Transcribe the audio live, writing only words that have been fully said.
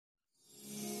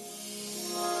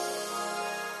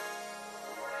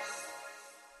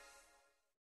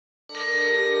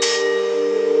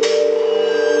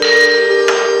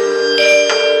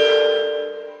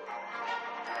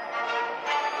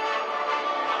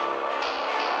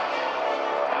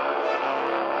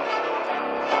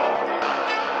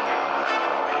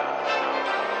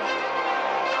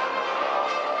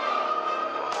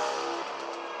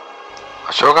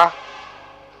അശോക,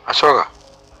 അശോക,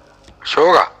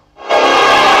 അശോക.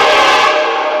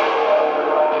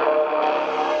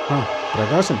 ആ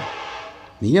പ്രകാശൻ,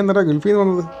 നീ എന്താ ഗൾഫിൽ നിന്ന്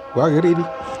വന്നത്? വാ കയറിയിരി.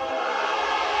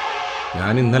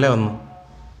 ഞാൻ ഇന്നലെ വന്നു,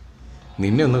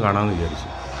 നിന്നെ ഒന്ന് കാണാമെന്ന് വിചാരിച്ചു.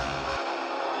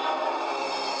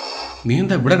 നീ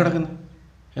എന്താ ഇവിടെ കിടക്കുന്നത്?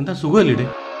 എന്താ സുഖമല്ലേ?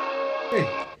 ഏയ്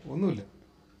ഒന്നുമില്ല.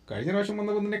 കഴിഞ്ഞ പ്രാവശ്യം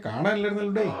വന്നപ്പോൾ നിന്നെ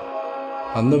കാണാനില്ലായിരുന്നല്ലേ?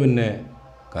 അന്ന് പിന്നെ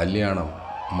കല്യാണം,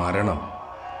 മരണം,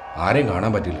 ആരെയും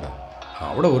കാണാൻ പറ്റില്ല.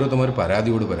 അവിടെ ഓരോരുത്തന്മാർ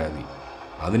പരാതിയോട് പരാതി.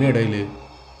 അതിനിടയിൽ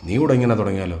നീ കൂടെ ഇങ്ങനെ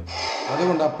തുടങ്ങിയാലോ?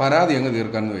 അതുകൊണ്ട് ആ പരാതി അങ്ങ്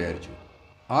തീർക്കാമെന്ന് വിചാരിച്ചു.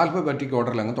 ആൽഫബറ്റിക്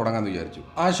ഓർഡറിൽ അങ്ങ് തുടങ്ങാമെന്ന് വിചാരിച്ചു.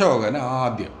 അശോകൻ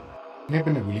ആദ്യം. എന്നെ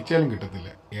പിന്നെ വിളിച്ചാലും കിട്ടത്തില്ല.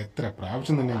 എത്ര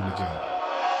പ്രാവശ്യം തന്നെ വിളിച്ചത്.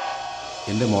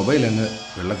 എൻ്റെ മൊബൈൽ അങ്ങ്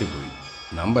വെള്ളത്തിൽ പോയി,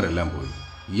 നമ്പരെല്ലാം പോയി.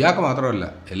 ഇയാൾക്ക് മാത്രമല്ല,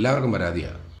 എല്ലാവർക്കും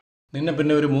പരാതിയാണ്. നിന്നെ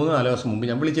പിന്നെ ഒരു 3-4 ദിവസം മുമ്പ്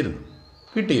ഞാൻ വിളിച്ചിരുന്നു,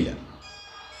 കിട്ടിയില്ല.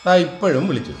 ഇപ്പോഴും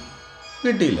വിളിച്ചു,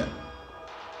 കിട്ടിയില്ല.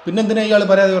 പിന്നെന്തിനാ ഇയാൾ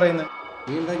പരാതി പറയുന്നത്?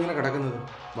 നീ എന്താ ഇങ്ങനെ കിടക്കുന്നത്?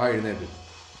 വാ, എഴുന്നേറ്റ്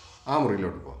ആ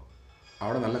മുറിയിലോട്ട് പോ.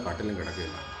 അവിടെ നല്ല കട്ടിലും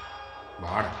കിടക്കില്ല.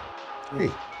 വാട.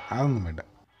 ഏയ് അതൊന്നും വേണ്ട.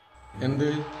 എന്ത്?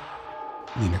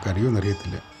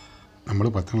 നിനക്കറിയോന്നറിയത്തില്ല, നമ്മൾ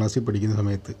 10ാം ക്ലാസ്സിൽ പഠിക്കുന്ന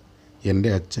സമയത്ത് എൻ്റെ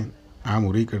അച്ഛൻ ആ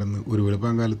മുറി കിടന്ന് ഒരു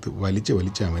വെളുപ്പാങ്കാലത്ത്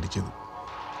വലിച്ചാണ് മരിച്ചത്.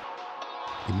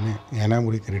 പിന്നെ ഞാൻ ആ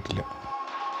മുറി കയറിയിട്ടില്ല.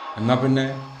 എന്നാൽ പിന്നെ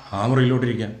ആ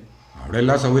മുറിയിലോട്ടിരിക്കാൻ, അവിടെ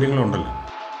എല്ലാ സൗകര്യങ്ങളും ഉണ്ടല്ലോ.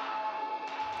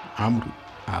 ആ മുറി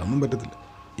അതൊന്നും പറ്റത്തില്ല.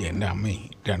 എൻ്റെ അമ്മയെ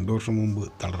 2 വർഷം മുമ്പ്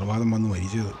തളർവാദം വന്ന്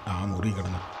മരിച്ചത് ആ മുറി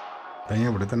കിടന്നു. അതാ ഞാൻ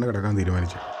ഇവിടെ തന്നെ കിടക്കാൻ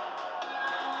തീരുമാനിച്ചു.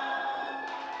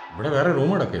 ഇവിടെ വേറെ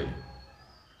റൂം കിടക്കുകയല്ലേ?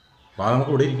 വാ,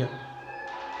 നമുക്ക് ഇവിടെ ഇരിക്കാം.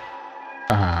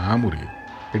 ആ മുറി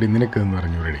എടി, നിനക്കെന്ന്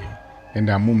പറഞ്ഞൂടെ,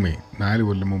 എൻ്റെ അമ്മുമ്മയെ 4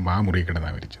 കൊല്ലം മുമ്പ് ആ മുറി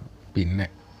കിടന്നാണ് മരിച്ചത്. പിന്നെ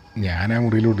ഞാൻ ആ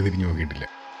മുറിയിലോട്ട് തിരിഞ്ഞു നോക്കിയിട്ടില്ല.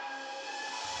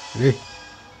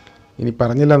 ഇനി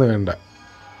പറഞ്ഞില്ലെന്ന് വേണ്ട.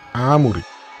 ആ മുറി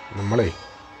നമ്മളെ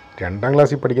 2ാം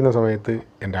ക്ലാസ്സിൽ പഠിക്കുന്ന സമയത്ത്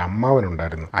എൻ്റെ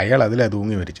അമ്മാവനുണ്ടായിരുന്നു. അയാൾ അതിലാണ്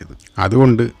തൂങ്ങി മരിച്ചത്.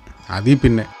 അതുകൊണ്ട് അതിൽ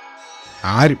പിന്നെ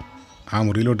ആരും ആ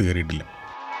മുറിയിലോട്ട് കയറിയിട്ടില്ല.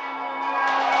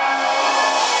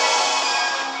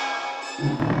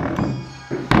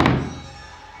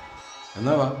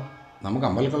 എന്നാ വാ, നമുക്ക്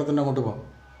അമ്പലക്കുളത്തിൻ്റെ അങ്ങോട്ട് പോകാം.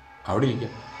 അവിടെ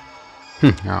ഇരിക്കാം.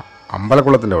 ആ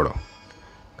അമ്പലക്കുളത്തിൻ്റെ അവിടെ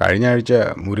കഴിഞ്ഞ ആഴ്ച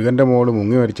മുരുകൻ്റെ മോള്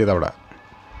മുങ്ങി മരിച്ചത്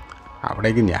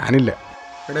അവിടേക്ക് ഞാനില്ല.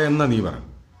 എടാ, എന്നാ നീ പറ,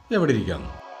 എവിടെ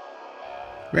ഇരിക്കാമെന്ന്?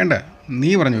 വേണ്ട, നീ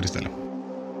പറഞ്ഞൊരു സ്ഥലം.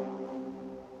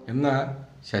 എന്നാ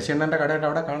ശശിയണ്ണൻ്റെ കടയുടെ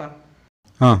അവിടെ കാണാം.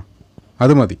 ആ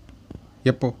അത് മതി.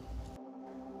 എപ്പോ?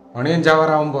 മണിയൻ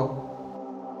ചാവാറാവുമ്പോൾ.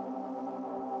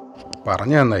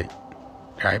 പറഞ്ഞു നന്നായി.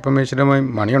 രായപ്പമേശ്വരമായി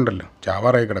മണിയുണ്ടല്ലോ,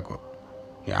 ചാവാറായി കിടക്കുക.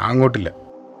 ഞാൻ അങ്ങോട്ടില്ല.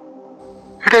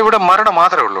 എടാ, ഇവിടെ മരണം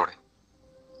മാത്രമേ ഉള്ളൂ.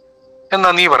 എന്നാ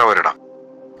നീ പറ ഒരിടാ.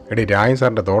 എടി, രായൻ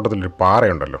സാറിൻ്റെ തോട്ടത്തിലൊരു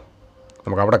പാറയുണ്ടല്ലോ,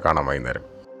 നമുക്ക് അവിടെ കാണാം വൈകുന്നേരം.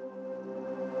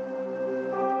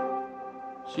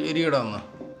 ശരിയടാ, എന്നാ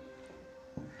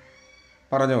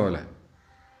പറഞ്ഞ പോലെ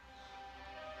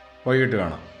വൈകിട്ട്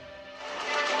കാണാം.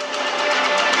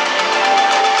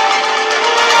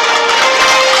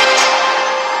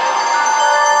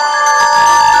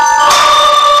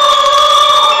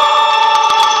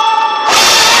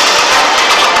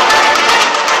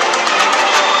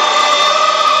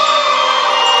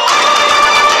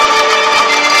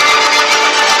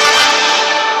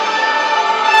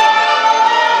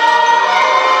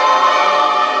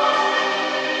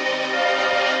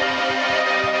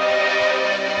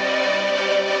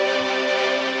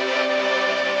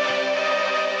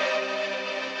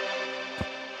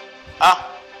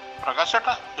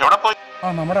 എവിടെ പോയി?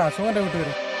 നമ്മുടെ അശോകന്റെ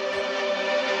വീട്ടുകാര്.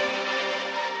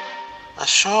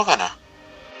 അശോകനാ?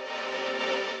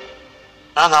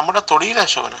 നമ്മുടെ തൊടിയിലെ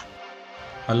അശോകനാ?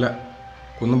 അല്ല,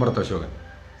 കുന്നുംപുറത്ത് അശോകൻ.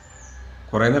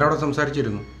 കുറേ നേരം അവിടെ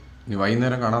സംസാരിച്ചിരുന്നു. ഇനി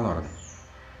വൈകുന്നേരം കാണാമെന്ന് പറഞ്ഞു.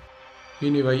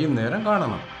 ഇനി വൈകുന്നേരം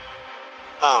കാണണം.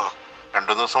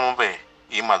 2 ദിവസം മുമ്പേ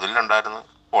ഈ മതിലുണ്ടായിരുന്നു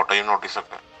ഫോട്ടോയും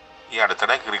നോട്ടീസൊക്കെ. ഈ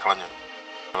അടുത്തിടെ കീറിക്കളഞ്ഞു.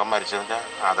 മരിച്ചതിന്റെ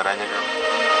ആദരാഞ്ജലികൾ.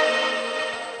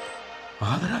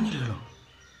 ആദരാഞ്ജലികളോ?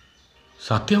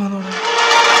 സത്യമാണോടാ?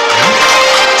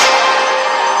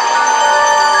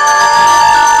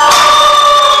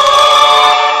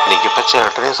 എനിക്കിപ്പോ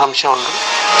ചേട്ടനെ സംശയമുണ്ട്.